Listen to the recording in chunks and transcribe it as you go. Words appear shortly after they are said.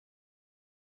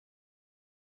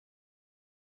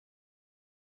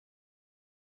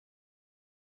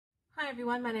Hi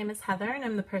everyone, my name is Heather and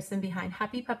I'm the person behind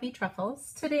Happy Puppy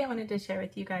Truffles. Today I wanted to share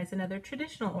with you guys another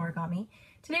traditional origami.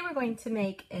 Today we're going to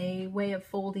make a way of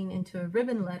folding into a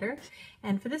ribbon letter,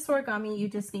 and for this origami you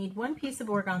just need one piece of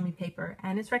origami paper,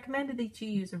 and it's recommended that you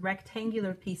use a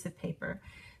rectangular piece of paper.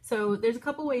 So there's a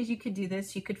couple ways you could do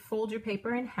this. You could fold your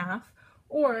paper in half,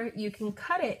 or you can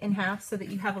cut it in half so that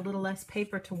you have a little less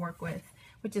paper to work with,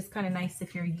 which is kind of nice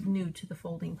if you're new to the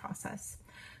folding process.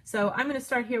 So I'm going to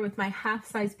start here with my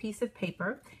half-size piece of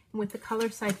paper, and with the color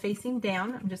side facing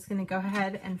down, I'm just going to go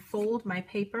ahead and fold my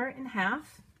paper in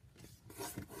half,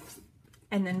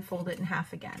 and then fold it in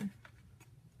half again.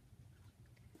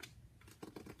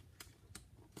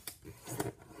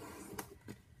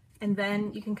 And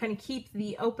then you can kind of keep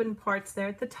the open parts there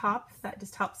at the top. That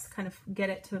just helps kind of get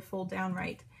it to fold down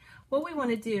right. What we want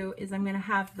to do is I'm going to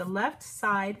have the left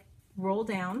side roll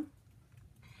down,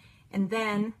 and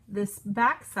then this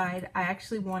back side, I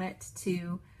actually want it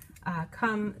to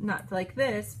come not like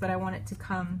this, but I want it to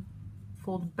come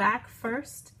fold back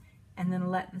first and then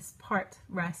let this part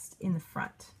rest in the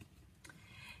front.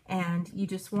 And you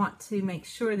just want to make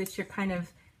sure that you're kind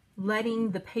of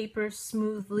letting the paper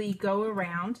smoothly go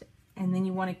around, and then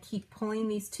you want to keep pulling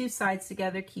these two sides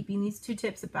together, keeping these two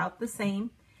tips about the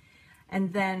same,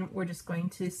 and then we're just going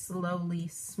to slowly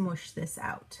smush this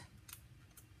out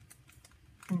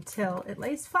until it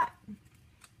lays flat.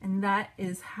 And that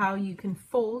is how you can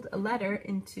fold a letter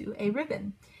into a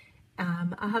ribbon.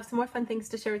 I'll have some more fun things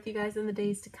to share with you guys in the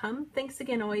days to come. Thanks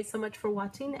again always so much for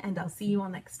watching, and I'll see you all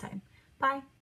next time. Bye!